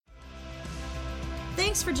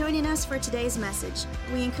Thanks for joining us for today's message.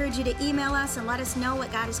 We encourage you to email us and let us know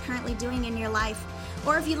what God is currently doing in your life.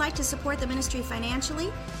 Or if you'd like to support the ministry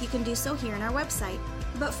financially, you can do so here on our website.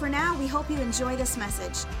 But for now, we hope you enjoy this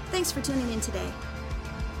message. Thanks for tuning in today.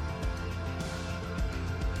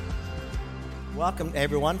 Welcome,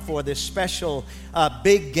 everyone, for this special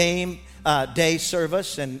big game day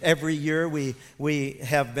service. And every year we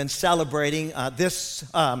have been celebrating this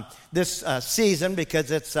season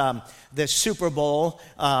because it's the Super Bowl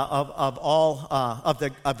of all of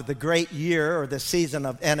the great year or the season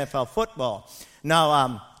of NFL football.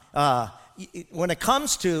 Now, when it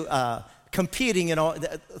comes to competing,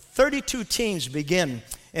 32 teams begin.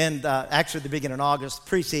 And actually, they begin in August,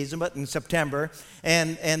 preseason, but in September.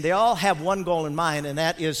 And they all have one goal in mind, and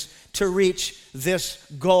that is to reach this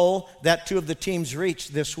goal that two of the teams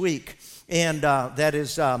reached this week. And that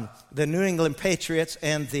is the New England Patriots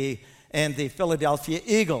and the Philadelphia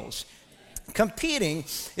Eagles. Competing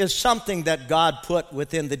is something that God put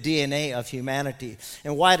within the DNA of humanity.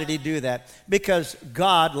 And why did he do that? Because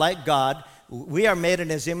God, like God, we are made in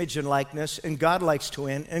his image and likeness, and God likes to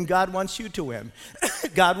win, and God wants you to win.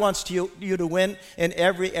 God wants you to win in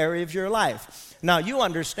every area of your life. Now, you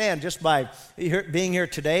understand just by being here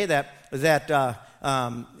today that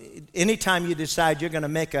anytime you decide you're going to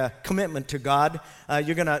make a commitment to God,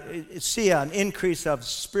 you're going to see an increase of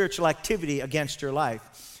spiritual activity against your life.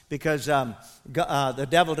 Because the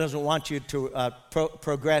devil doesn't want you to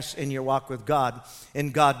progress in your walk with God,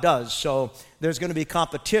 and God does. So there's going to be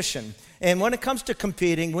competition. And when it comes to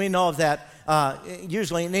competing, we know that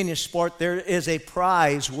usually in any sport there is a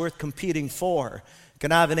prize worth competing for.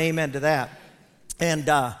 Can I have an amen to that? And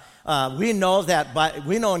we know that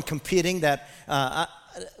we know in competing that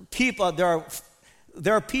there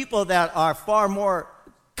are people that are far more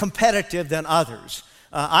competitive than others.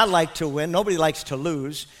 I like to win. Nobody likes to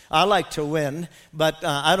lose. I like to win, but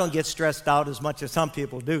I don't get stressed out as much as some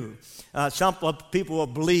people do. Some people will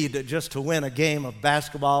bleed just to win a game of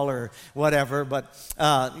basketball or whatever,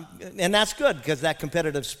 and that's good because that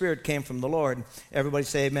competitive spirit came from the Lord. Everybody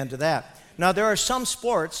say amen to that. Now, there are some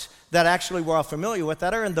sports that actually we're all familiar with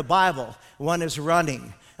that are in the Bible. One is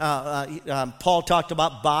running. Paul talked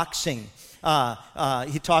about boxing.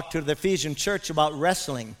 He talked to the Ephesian church about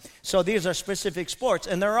wrestling. So these are specific sports,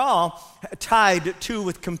 and they're all tied to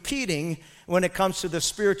with competing when it comes to the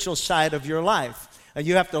spiritual side of your life.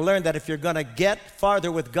 You have to learn that if you're going to get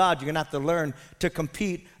farther with God, you're going to have to learn to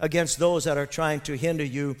compete against those that are trying to hinder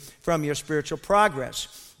you from your spiritual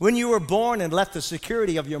progress. When you were born and left the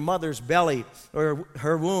security of your mother's belly or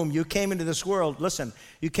her womb, you came into this world. Listen,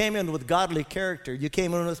 you came in with godly character. You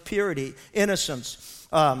came in with purity, innocence,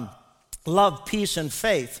 love, peace, and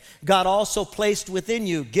faith. God also placed within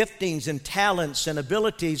you giftings and talents and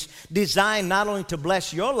abilities designed not only to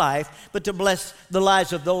bless your life, but to bless the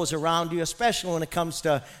lives of those around you, especially when it comes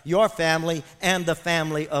to your family and the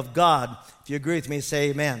family of God. If you agree with me,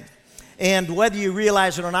 say amen. And whether you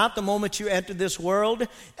realize it or not, the moment you entered this world,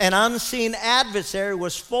 an unseen adversary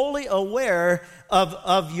was fully aware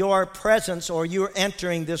of your presence or you're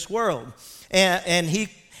entering this world. And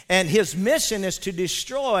his mission is to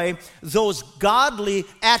destroy those godly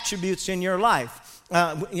attributes in your life.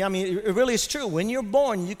 It really is true. When you're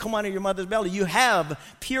born, you come out of your mother's belly, you have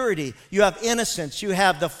purity, you have innocence, you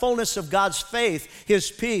have the fullness of God's faith, his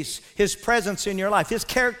peace, his presence in your life, his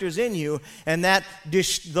character's in you, and that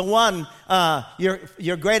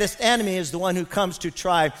your greatest enemy is the one who comes to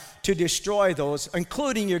try to destroy those,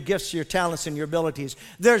 including your gifts, your talents, and your abilities.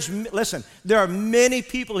 There are many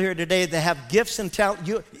people here today that have gifts and talents.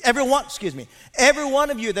 Every one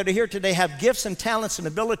of you that are here today have gifts and talents and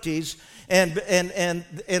abilities. And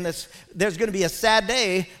there's going to be a sad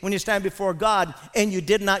day when you stand before God and you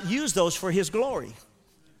did not use those for his glory.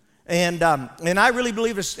 And I really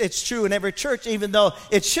believe it's true in every church, even though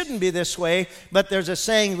it shouldn't be this way. But there's a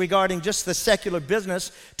saying regarding just the secular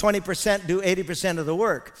business, 20% do 80% of the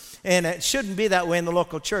work. And it shouldn't be that way in the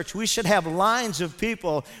local church. We should have lines of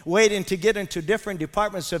people waiting to get into different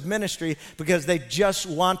departments of ministry because they just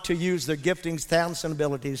want to use their giftings, talents, and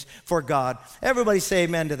abilities for God. Everybody say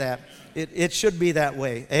amen to that. It should be that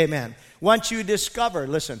way. Amen. Once you discover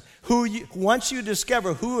who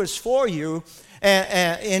is for you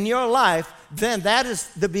in your life, then that is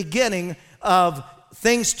the beginning of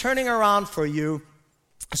things turning around for you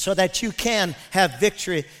so that you can have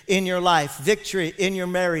victory in your life, victory in your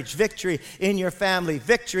marriage, victory in your family,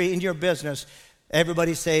 victory in your business.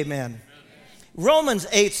 Everybody say amen. Amen. Romans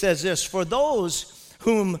 8 says this, for those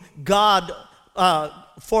whom God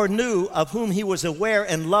foreknew, of whom he was aware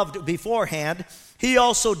and loved beforehand, he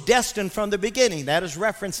also destined from the beginning. That is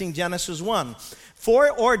referencing Genesis 1.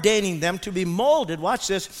 Foreordaining them to be molded, watch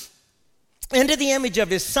this, into the image of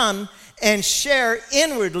his Son and share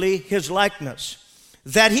inwardly his likeness,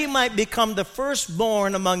 that he might become the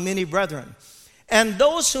firstborn among many brethren. And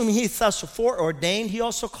those whom he thus foreordained, he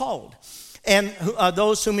also called. And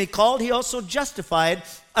those whom he called, he also justified,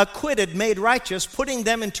 acquitted, made righteous, putting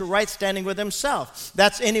them into right standing with himself.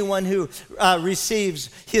 That's anyone who receives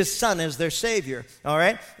his Son as their Savior. All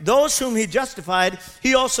right? Those whom he justified,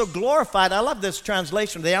 he also glorified. I love this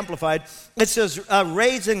translation, the Amplified. It says,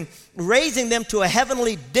 raising them to a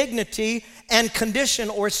heavenly dignity and condition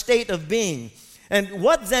or state of being. And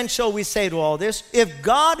what then shall we say to all this? If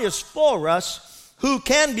God is for us, who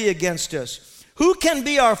can be against us? Who can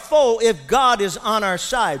be our foe if God is on our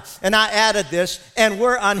side? And I added this, and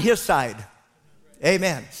we're on his side.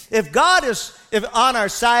 Amen. If God is on our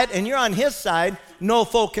side and you're on his side, no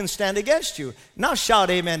foe can stand against you. Now shout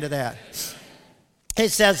amen to that. It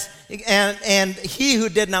says, and he who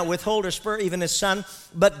did not withhold or spare even his Son,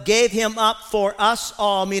 but gave him up for us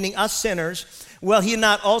all, meaning us sinners, will he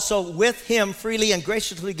not also with him freely and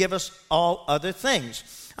graciously give us all other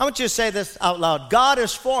things? I want you to say this out loud. God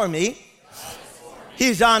is for me.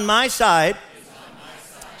 He's on my side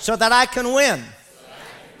so that I can win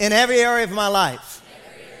in every area of my life.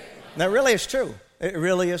 That really is true. It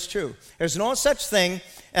really is true. There's no such thing.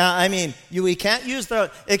 We can't use the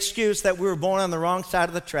excuse that we were born on the wrong side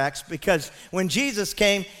of the tracks, because when Jesus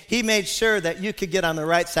came, he made sure that you could get on the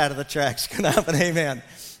right side of the tracks. Can I have an amen?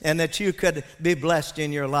 And that you could be blessed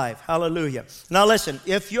in your life. Hallelujah. Now listen,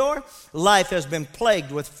 if your life has been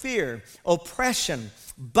plagued with fear, oppression,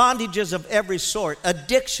 bondages of every sort,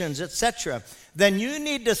 addictions, etc., then you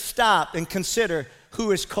need to stop and consider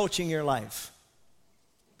who is coaching your life.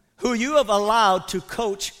 Who you have allowed to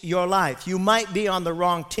coach your life. You might be on the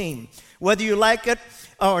wrong team. Whether you like it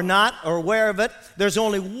or not, or aware of it, there's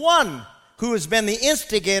only one who has been the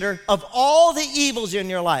instigator of all the evils in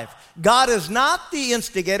your life. God is not the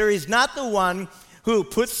instigator. He's not the one who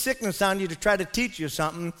puts sickness on you to try to teach you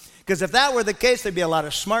something. Because if that were the case, there'd be a lot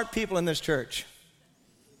of smart people in this church.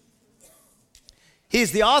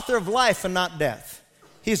 He's the author of life and not death.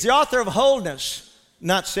 He's the author of wholeness,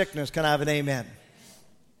 not sickness. Can I have an amen?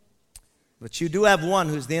 But you do have one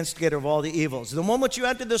who's the instigator of all the evils. The moment you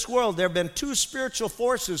entered this world, there have been two spiritual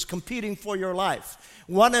forces competing for your life.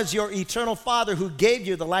 One is your eternal Father who gave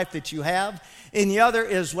you the life that you have. And the other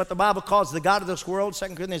is what the Bible calls the God of this world,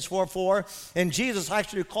 2 Corinthians 4:4. And Jesus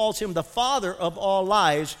actually calls him the father of all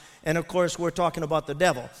lies. And of course, we're talking about the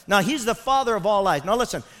devil. Now, he's the father of all lies. Now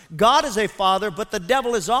listen, God is a father, but the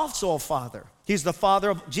devil is also a father. He's the father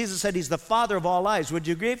of, Jesus said he's the father of all lies. Would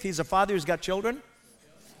you agree if he's a father who's got children?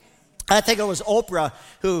 I think it was Oprah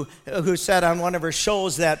who said on one of her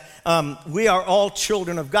shows that we are all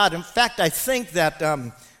children of God. In fact, I think that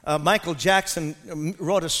Michael Jackson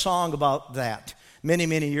wrote a song about that many,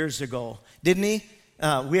 many years ago. Didn't he?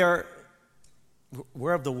 We're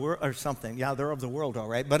of the world or something. Yeah, they're of the world, all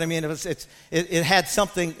right. But I mean, it had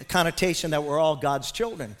something, connotation that we're all God's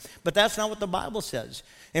children. But that's not what the Bible says.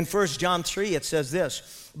 In 1 John 3, it says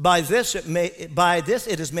this, by this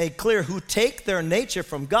it is made clear who take their nature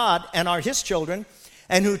from God and are his children,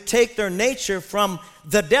 and who take their nature from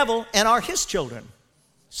the devil and are his children.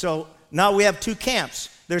 So now we have two camps.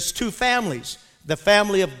 There's two families, the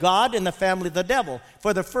family of God and the family of the devil.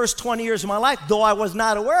 For the first 20 years of my life, though I was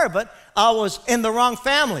not aware of it, I was in the wrong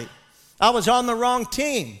family. I was on the wrong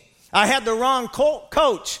team. I had the wrong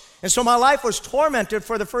coach. And so my life was tormented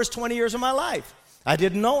for the first 20 years of my life. I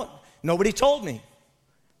didn't know it. Nobody told me.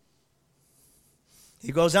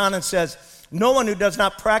 He goes on and says, no one who does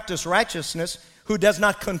not practice righteousness, who does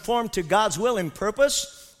not conform to God's will in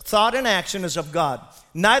purpose, thought, and action is of God.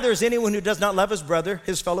 Neither is anyone who does not love his brother,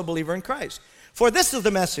 his fellow believer in Christ. For this is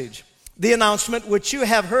the message, the announcement which you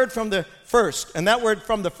have heard from the first. And that word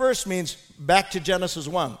from the first means back to Genesis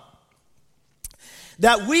 1.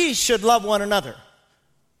 That we should love one another.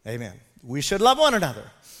 Amen. We should love one another.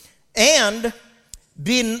 And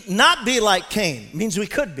not be like Cain, means we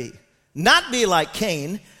could be. Not be like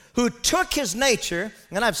Cain, who took his nature,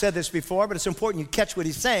 and I've said this before, but it's important you catch what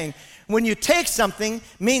he's saying. When you take something,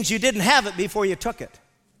 means you didn't have it before you took it.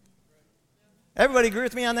 Everybody agree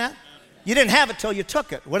with me on that? You didn't have it till you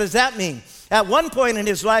took it. What does that mean? At one point in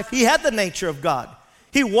his life, he had the nature of God.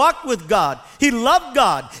 He walked with God. He loved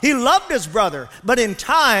God. He loved his brother. But in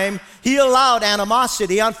time, he allowed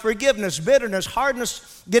animosity, unforgiveness, bitterness,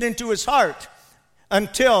 hardness get into his heart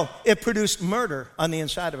until it produced murder on the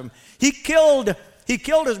inside of him. He killed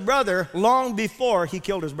his brother long before he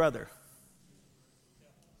killed his brother.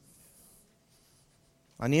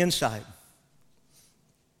 On the inside.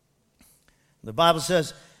 The Bible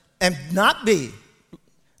says, and not be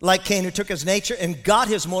like Cain, who took his nature and got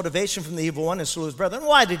his motivation from the evil one and slew his brother. And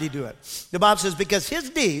why did he do it? The Bible says, because his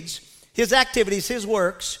deeds, his activities, his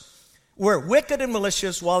works were wicked and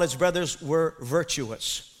malicious, while his brothers were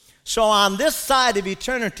virtuous. So on this side of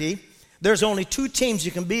eternity, there's only two teams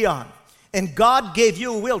you can be on. And God gave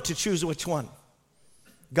you a will to choose which one.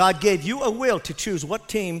 God gave you a will to choose what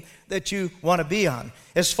team that you want to be on.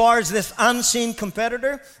 As far as this unseen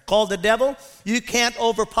competitor called the devil, you can't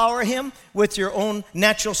overpower him with your own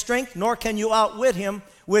natural strength, nor can you outwit him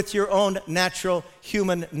with your own natural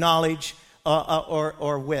human knowledge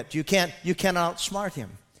or wit. You can't outsmart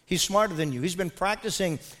him. He's smarter than you. He's been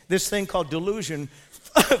practicing this thing called delusion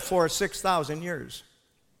for 6,000 years.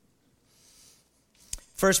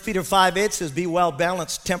 1 Peter 5:8 says, be well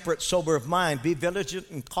balanced, temperate, sober of mind. Be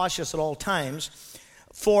vigilant and cautious at all times.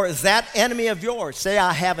 For that enemy of yours, say,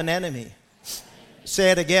 I have an enemy.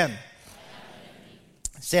 Say it again.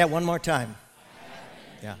 Say it one more time.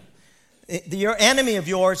 Yeah. Your enemy of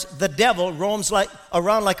yours, the devil, roams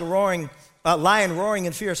around like a lion roaring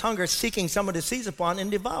in fierce hunger, seeking someone to seize upon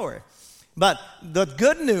and devour. But the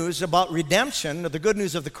good news about redemption, the good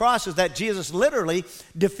news of the cross, is that Jesus literally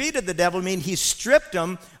defeated the devil, meaning he stripped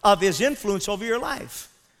him of his influence over your life.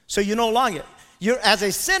 So you no longer, as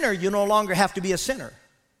a sinner, you no longer have to be a sinner.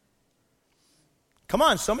 Come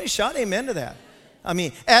on, somebody shout amen to that. I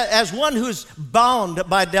mean, as one who's bound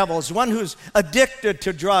by devils, one who's addicted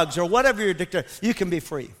to drugs or whatever you're addicted to, you can be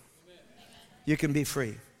free. You can be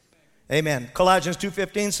free. Amen. Colossians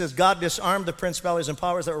 2:15 says, God disarmed the principalities and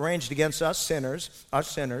powers that were raged against us sinners,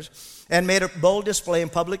 and made a bold display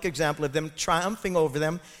and public example of them, triumphing over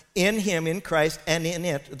them in him, in Christ, and in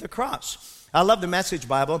it, the cross. I love the Message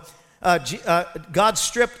Bible. God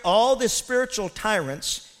stripped all the spiritual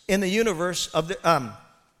tyrants in the universe of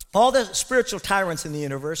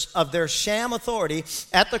their sham authority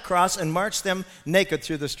at the cross and marched them naked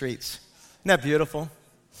through the streets. Isn't that beautiful?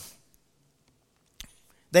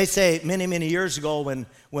 They say many, many years ago when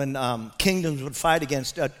kingdoms would fight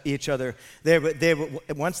against each other,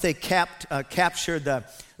 once they captured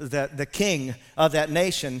the king of that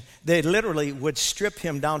nation, they literally would strip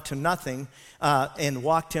him down to nothing and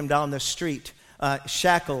walked him down the street,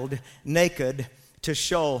 shackled, naked, to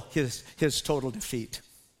show his total defeat.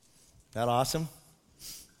 Isn't that awesome?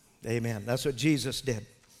 Amen. That's what Jesus did.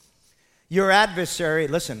 Your adversary,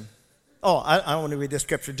 listen. I want to read this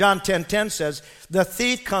scripture. John 10:10 says, the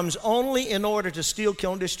thief comes only in order to steal,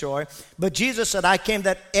 kill, and destroy. But Jesus said, I came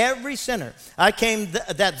that every sinner,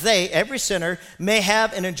 every sinner, may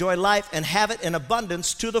have and enjoy life and have it in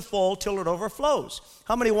abundance to the full till it overflows.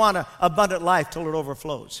 How many want an abundant life till it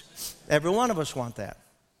overflows? Every one of us want that.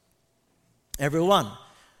 Every one.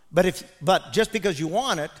 But just because you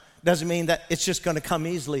want it doesn't mean that it's just going to come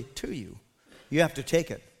easily to you. You have to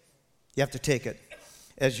take it. You have to take it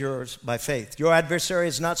as yours by faith. Your adversary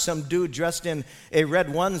is not some dude dressed in a red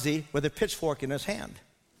onesie with a pitchfork in his hand.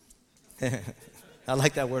 I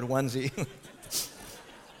like that word, onesie.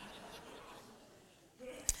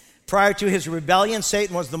 Prior to his rebellion,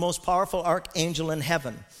 Satan was the most powerful archangel in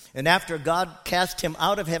heaven. And after God cast him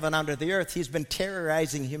out of heaven onto the earth, he's been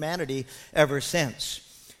terrorizing humanity ever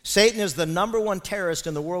since. Satan is the number one terrorist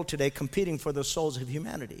in the world today, competing for the souls of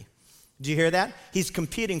humanity. Do you hear that? He's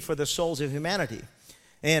competing for the souls of humanity.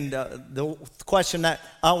 And the question that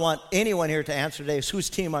I want anyone here to answer today is, whose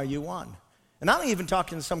team are you on? And I'm even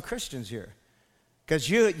talking to some Christians here. Because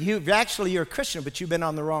you're a Christian, but you've been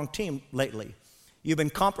on the wrong team lately. You've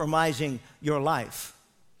been compromising your life.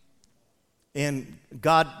 And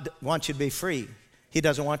God wants you to be free. He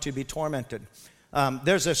doesn't want you to be tormented.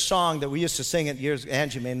 There's a song that we used to sing it years,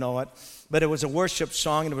 Angie may know it, but it was a worship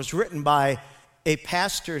song, and it was written by a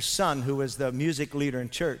pastor's son who was the music leader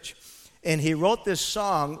in church. And he wrote this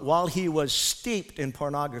song while he was steeped in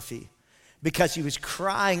pornography because he was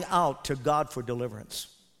crying out to God for deliverance.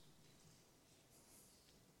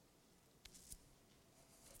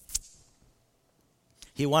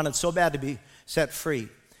 He wanted so bad to be set free.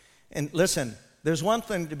 And listen, there's one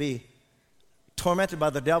thing to be tormented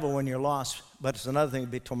by the devil when you're lost, but it's another thing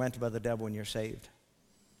to be tormented by the devil when you're saved.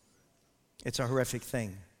 It's a horrific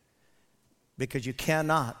thing because you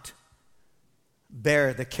cannot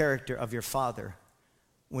bear the character of your Father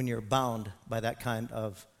when you're bound by that kind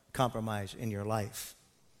of compromise in your life.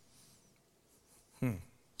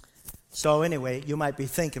 So anyway, you might be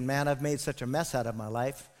thinking, man, I've made such a mess out of my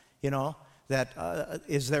life, that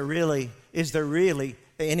is there really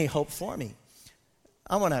any hope for me?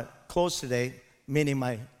 I want to close today, meaning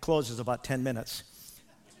my close is about 10 minutes.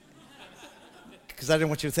 Because I didn't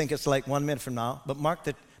want you to think it's like 1 minute from now. But mark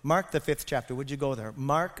Mark the 5th chapter. Would you go there?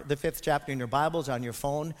 Mark the 5th chapter in your Bibles, on your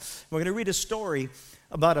phone. We're going to read a story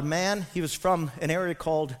about a man. He was from an area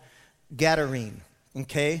called Gadarene,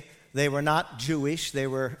 okay? They were not Jewish. They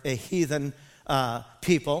were a heathen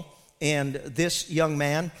people. And this young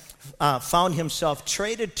man found himself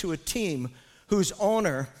traded to a team whose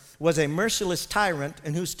owner was a merciless tyrant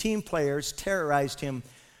and whose team players terrorized him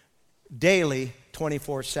daily,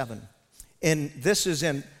 24/7. And this is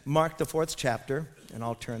in Mark the 4th chapter, and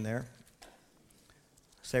I'll turn there.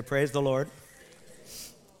 Say, praise the Lord.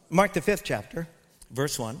 Mark the 5th chapter,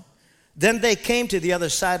 verse 1. Then they came to the other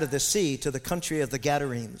side of the sea, to the country of the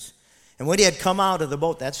Gadarenes. And when he had come out of the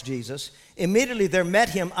boat, that's Jesus, immediately there met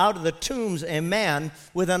him out of the tombs a man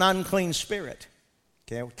with an unclean spirit.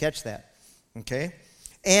 Okay, we'll catch that. Okay?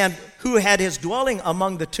 And who had his dwelling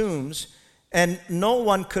among the tombs, and no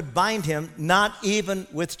one could bind him, not even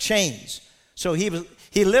with chains. So he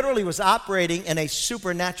literally was operating in a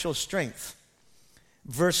supernatural strength.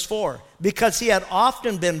 Verse 4, because he had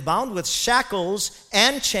often been bound with shackles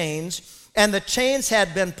and chains, and the chains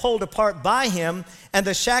had been pulled apart by him, and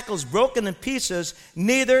the shackles broken in pieces,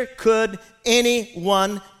 neither could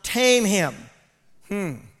anyone tame him.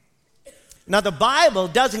 Now the Bible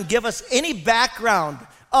doesn't give us any background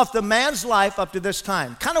of the man's life up to this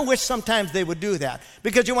time. Kind of wish sometimes they would do that,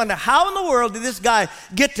 because you wonder, how in the world did this guy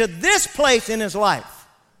get to this place in his life?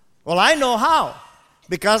 Well, I know how,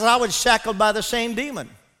 because I was shackled by the same demon.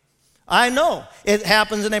 I know it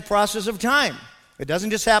happens in a process of time. It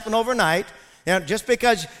doesn't just happen overnight. You know, just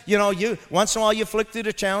because, you once in a while you flick through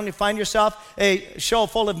the channel and you find yourself a show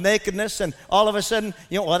full of nakedness, and all of a sudden,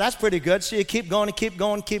 well, that's pretty good. So you keep going and keep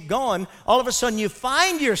going, keep going. All of a sudden you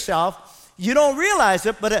find yourself, you don't realize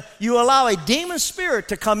it, but you allow a demon spirit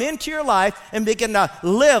to come into your life and begin to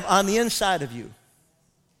live on the inside of you.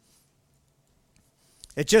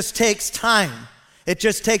 It just takes time. It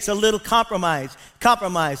just takes a little compromise.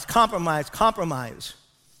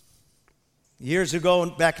 Years ago,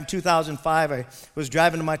 back in 2005, I was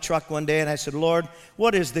driving to my truck one day and I said, Lord,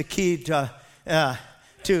 what is the key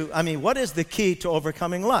what is the key to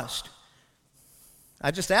overcoming lust?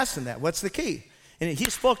 I just asked him that. What's the key? And he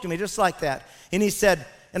spoke to me just like that. And he said,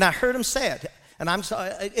 and I heard him say it. And I'm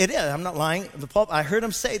sorry, it is, I'm not lying. I heard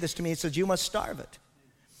him say this to me. He said, you must starve it.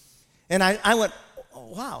 And I went, oh,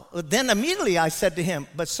 wow. Then immediately I said to him,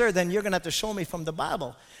 but sir, then you're going to have to show me from the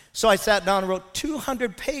Bible. So I sat down and wrote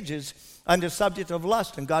 200 pages on the subject of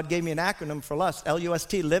lust, and God gave me an acronym for lust,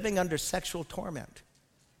 L-U-S-T, living under sexual torment.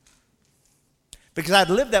 Because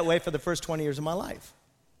I'd lived that way for the first 20 years of my life.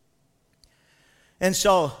 And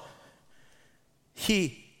so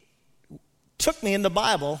he took me in the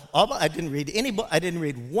Bible. I didn't read any book. I didn't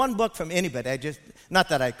read one book from anybody. Not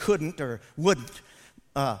that I couldn't or wouldn't,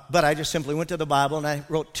 but I just simply went to the Bible and I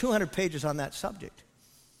wrote 200 pages on that subject.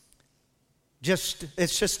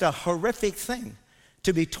 It's just a horrific thing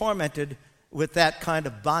to be tormented with that kind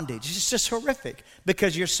of bondage. It's just horrific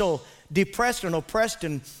because you're so depressed and oppressed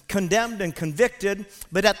and condemned and convicted,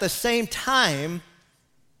 but at the same time,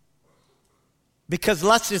 because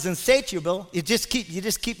lust is insatiable, you just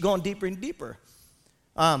keep going deeper and deeper.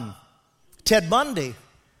 Ted Bundy,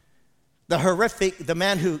 the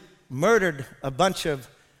man who murdered a bunch of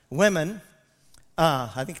women,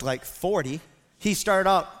 I think like 40, he started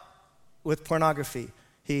out with pornography.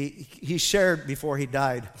 He shared before he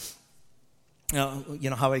died,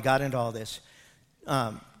 how he got into all this.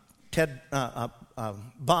 Ted,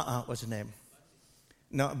 what's his name?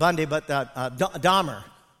 No, Bundy, but Dahmer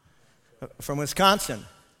from Wisconsin.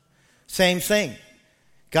 Same thing.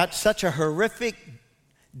 Got such a horrific,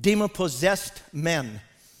 demon-possessed men,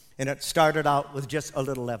 and it started out with just a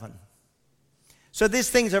little leaven. So these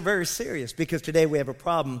things are very serious because today we have a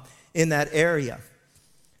problem in that area.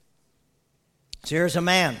 So here's a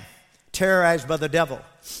man terrorized by the devil.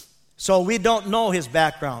 So we don't know his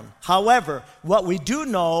background. However, what we do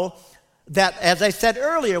know that, as I said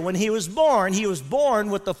earlier, when he was born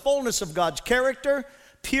with the fullness of God's character,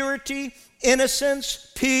 purity,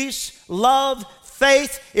 innocence, peace, love,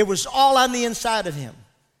 faith. It was all on the inside of him.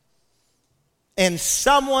 And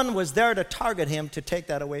someone was there to target him to take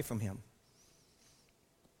that away from him.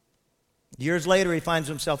 Years later, he finds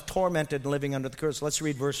himself tormented and living under the curse. Let's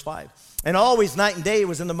read verse 5. And always night and day he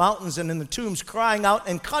was in the mountains and in the tombs crying out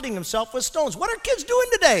and cutting himself with stones. What are kids doing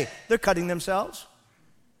today? They're cutting themselves.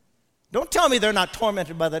 Don't tell me they're not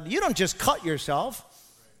tormented by that. You don't just cut yourself.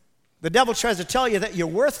 The devil tries to tell you that you're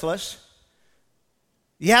worthless.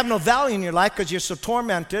 You have no value in your life because you're so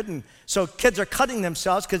tormented. And so kids are cutting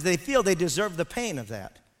themselves because they feel they deserve the pain of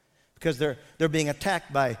that because they're being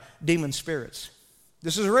attacked by demon spirits.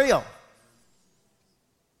 This is real.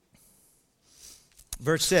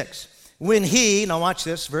 Verse 6. When he, now watch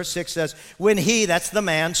this, verse 6 says, when he, that's the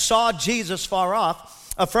man, saw Jesus far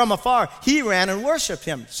off, from afar, he ran and worshiped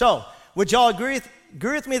him. So, would y'all agree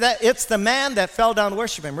with me that it's the man that fell down and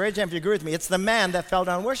worshiped him? Raise your hand if you agree with me. It's the man that fell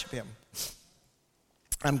down and worshiped him.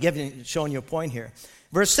 I'm showing you a point here.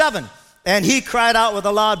 Verse 7, and he cried out with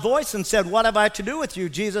a loud voice and said, what have I to do with you,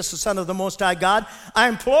 Jesus, the Son of the Most High God? I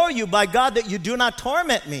implore you by God that you do not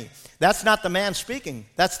torment me. That's not the man speaking.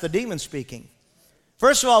 That's the demon speaking.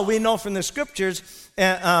 First of all, we know from the scriptures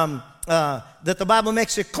that the Bible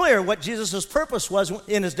makes it clear what Jesus' purpose was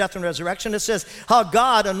in his death and resurrection. It says how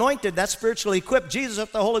God anointed, that spiritually equipped Jesus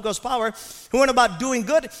with the Holy Ghost power, who went about doing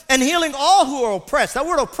good and healing all who are oppressed. That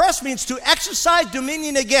word oppressed means to exercise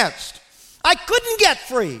dominion against. I couldn't get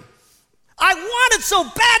free. I wanted so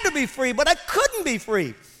bad to be free, but I couldn't be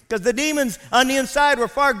free because the demons on the inside were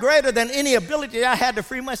far greater than any ability I had to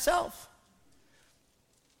free myself.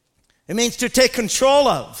 It means to take control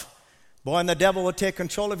of. Boy, and the devil will take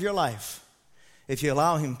control of your life if you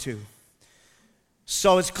allow him to.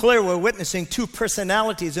 So it's clear we're witnessing two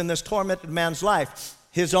personalities in this tormented man's life,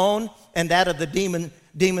 his own and that of the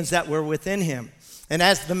demons that were within him. And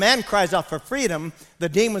as the man cries out for freedom, the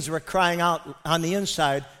demons were crying out on the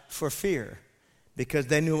inside for fear because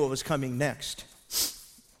they knew what was coming next.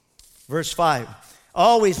 Verse 5,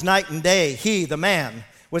 always night and day, he, the man,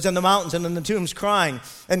 was in the mountains and in the tombs crying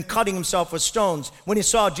and cutting himself with stones. When he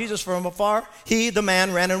saw Jesus from afar, he, the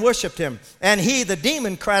man, ran and worshipped him. And he, the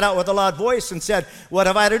demon, cried out with a loud voice and said, what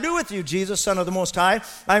have I to do with you, Jesus, Son of the Most High?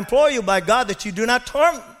 I implore you by God that you do not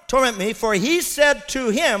torment me. For he said to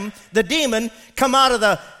him, the demon, come out of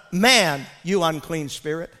the man, you unclean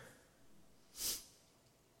spirit.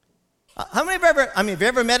 How many have you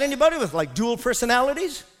ever met anybody with like dual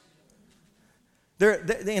personalities?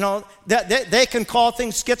 They can call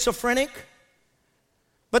things schizophrenic,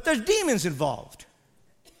 but there's demons involved.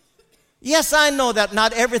 Yes, I know that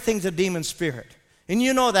not everything's a demon spirit, and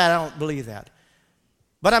you know that I don't believe that.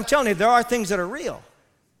 But I'm telling you, there are things that are real,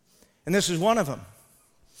 and this is one of them.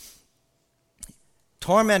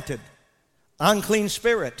 Tormented, unclean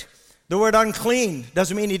spirit. The word unclean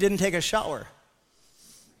doesn't mean he didn't take a shower.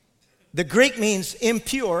 The Greek means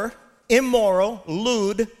impure, immoral,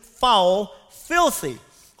 lewd, foul, filthy,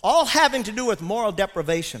 all having to do with moral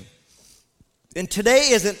deprivation. And today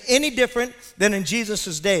isn't any different than in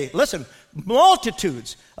Jesus' day. Listen,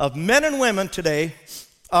 multitudes of men and women today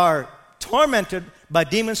are tormented by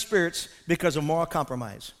demon spirits because of moral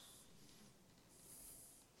compromise.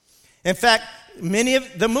 In fact, many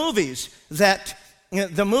of the movies that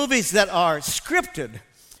are scripted,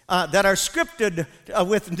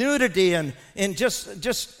 with nudity and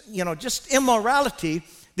just immorality.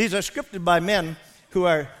 These are scripted by men who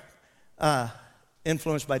are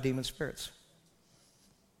influenced by demon spirits.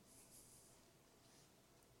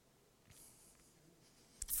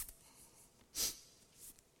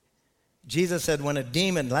 Jesus said when a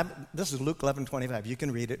demon, this is Luke 11:25, you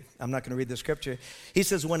can read it. I'm not going to read the scripture. He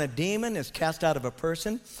says when a demon is cast out of a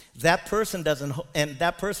person, that person doesn't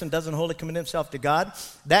wholly commit himself to God,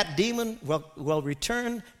 that demon will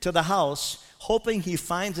return to the house hoping he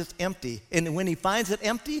finds it empty. And when he finds it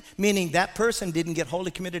empty, meaning that person didn't get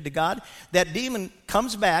wholly committed to God, that demon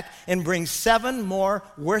comes back and brings 7 more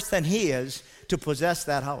worse than he is to possess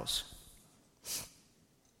that house.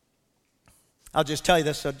 I'll just tell you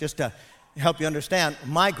this just to help you understand.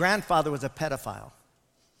 My grandfather was a pedophile.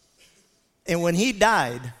 And when he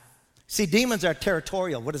died, see, demons are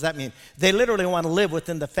territorial. What does that mean? They literally want to live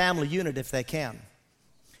within the family unit if they can.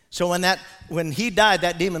 So when he died,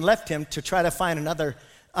 that demon left him to try to find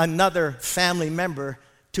another family member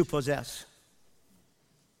to possess.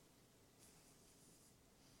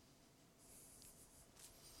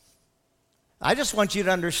 I just want you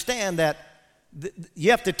to understand that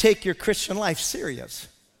you have to take your Christian life serious.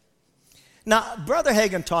 Now, Brother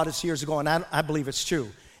Hagin taught us years ago, and I believe it's true.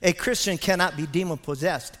 A Christian cannot be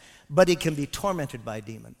demon-possessed, but he can be tormented by a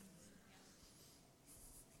demon.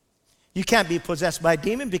 You can't be possessed by a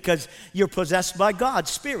demon because you're possessed by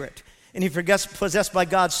God's Spirit. And if you're possessed by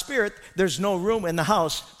God's Spirit, there's no room in the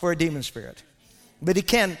house for a demon spirit. But he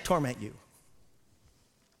can torment you.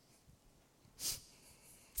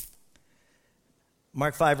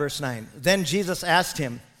 Mark 5, verse 9. Then Jesus asked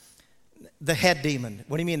him, the head demon.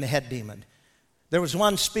 What do you mean the head demon? There was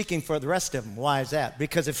one speaking for the rest of them. Why is that?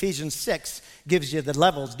 Because Ephesians 6 gives you the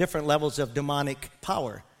different levels of demonic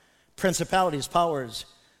power. Principalities, powers,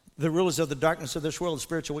 the rulers of the darkness of this world,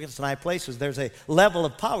 spiritual wickedness in high places. There's a level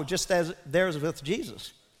of power just as there is with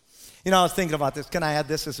Jesus. You know, I was thinking about this. Can I add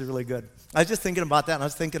this? This is really good. I was just thinking about that, and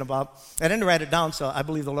I didn't write it down, so I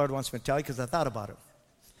believe the Lord wants me to tell you because I thought about it.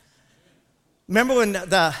 Remember when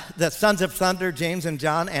the sons of thunder, James and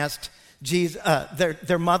John, asked Jesus,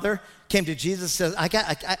 their mother came to Jesus and said,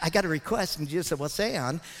 I got a request. And Jesus said, well, say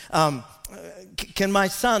on. Can my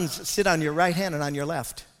sons sit on your right hand and on your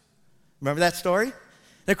left? Remember that story?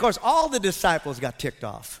 And of course, all the disciples got ticked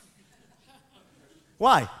off.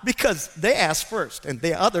 Why? Because they asked first, and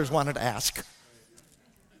the others wanted to ask.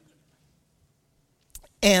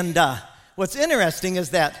 And what's interesting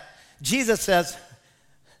is that Jesus says,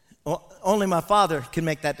 well, only my Father can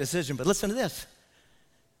make that decision. But listen to this.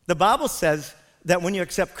 The Bible says that when you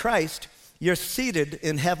accept Christ, you're seated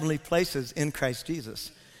in heavenly places in Christ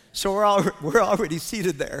Jesus. So we're already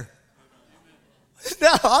seated there. Isn't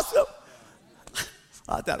that awesome?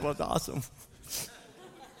 I thought that was awesome.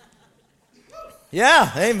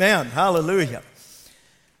 Yeah, amen. Hallelujah.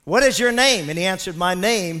 What is your name? And he answered, my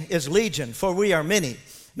name is Legion, for we are many.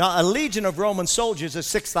 Now, a legion of Roman soldiers is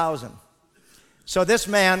 6,000. So this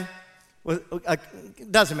man,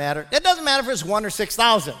 it doesn't matter. It doesn't matter if it's 1 or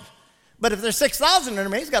 6,000. But if there's 6,000 in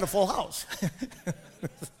him, he's got a full house.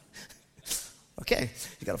 Okay,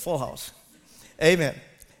 you got a full house. Amen.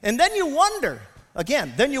 And then you wonder,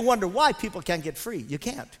 why people can't get free. You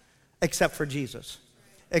can't, except for Jesus.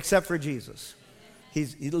 Except for Jesus. He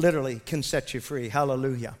literally can set you free.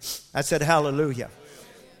 Hallelujah. I said hallelujah.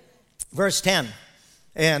 Verse 10.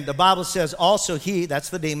 And the Bible says, also he, that's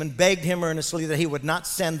the demon, begged him earnestly that he would not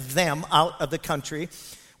send them out of the country.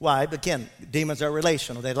 Why? Again, demons are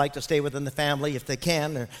relational. They like to stay within the family if they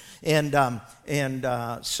can.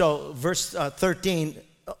 So verse 13,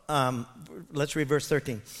 let's read verse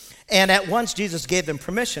 13. And at once Jesus gave them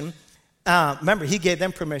permission. Remember, he gave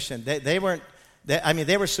them permission. They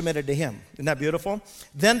were submitted to him. Isn't that beautiful?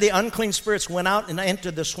 Then the unclean spirits went out and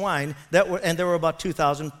entered the swine, and there were about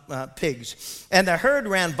 2,000 pigs. And the herd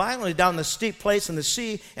ran violently down the steep place in the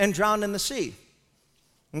sea and drowned in the sea.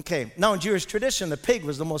 Okay, now in Jewish tradition, the pig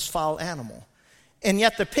was the most foul animal. And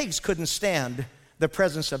yet the pigs couldn't stand the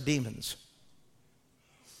presence of demons.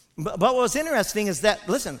 But what was interesting is that,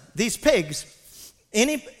 listen, these pigs,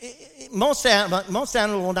 most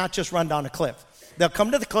animals will not just run down a cliff. They'll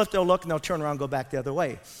come to the cliff, they'll look, and they'll turn around and go back the other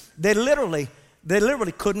way. They literally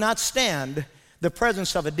could not stand the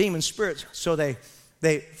presence of a demon spirit, so they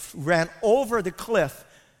ran over the cliff,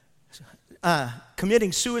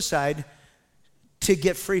 committing suicide to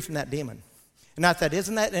get free from that demon. And I thought,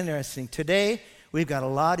 isn't that interesting? Today, we've got a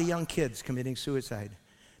lot of young kids committing suicide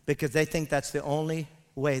because they think that's the only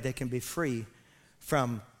way they can be free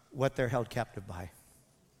from what they're held captive by.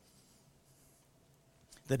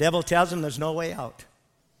 The devil tells them there's no way out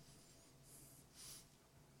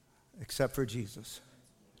except for Jesus.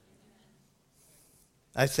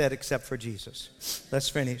 I said except for Jesus. Let's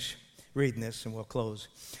finish reading this and we'll close.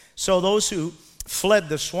 So those who fed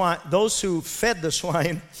the swine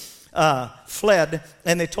fled,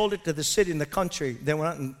 and they told it to the city and the country. They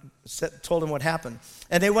went out and told them what happened.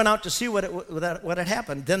 And they went out to see what had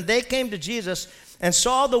happened. Then they came to Jesus and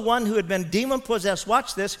saw the one who had been demon-possessed,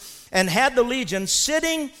 watch this, and had the legion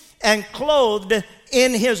sitting and clothed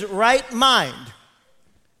in his right mind.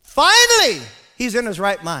 Finally, he's in his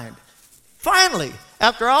right mind. Finally,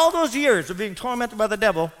 after all those years of being tormented by the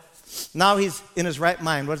devil, now he's in his right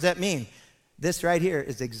mind. What does that mean? This right here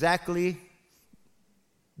is exactly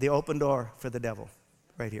the open door for the devil,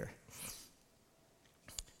 right here.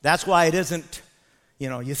 That's why it isn't,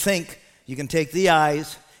 you think you can take the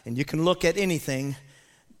eyes and you can look at anything,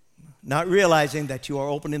 not realizing that you are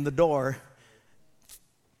opening the door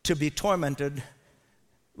to be tormented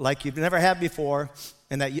like you've never had before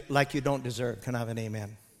and like you don't deserve. Can I have an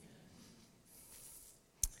amen?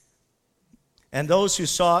 And those who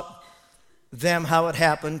sought them how it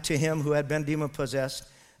happened to him who had been demon-possessed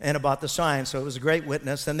and about the sign. So it was a great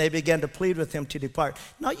witness. And they began to plead with him to depart.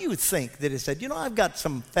 Now you would think that he said, I've got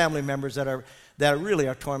some family members that really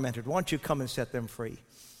are tormented. Why don't you come and set them free?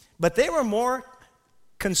 But they were more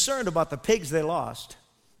concerned about the pigs they lost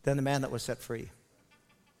than the man that was set free.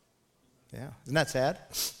 Yeah, isn't that sad?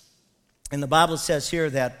 And the Bible says here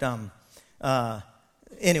that,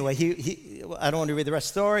 anyway, I don't want to read the rest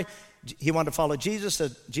of the story. He wanted to follow Jesus.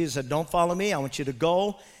 Jesus said, don't follow me. I want you to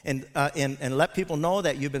go and let people know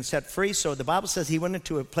that you've been set free. So the Bible says he went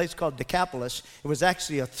into a place called Decapolis. It was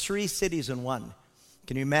actually 3 cities in one.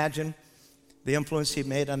 Can you imagine the influence he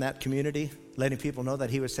made on that community, letting people know that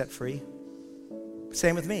he was set free?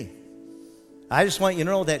 Same with me. I just want you to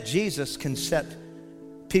know that Jesus can set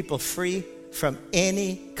people free from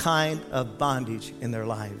any kind of bondage in their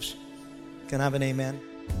lives. Can I have an amen?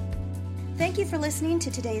 Thank you for listening to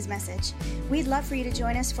today's message. We'd love for you to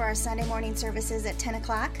join us for our Sunday morning services at 10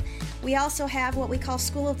 o'clock. We also have what we call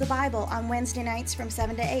School of the Bible on Wednesday nights from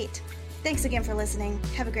 7 to 8. Thanks again for listening.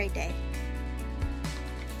 Have a great day.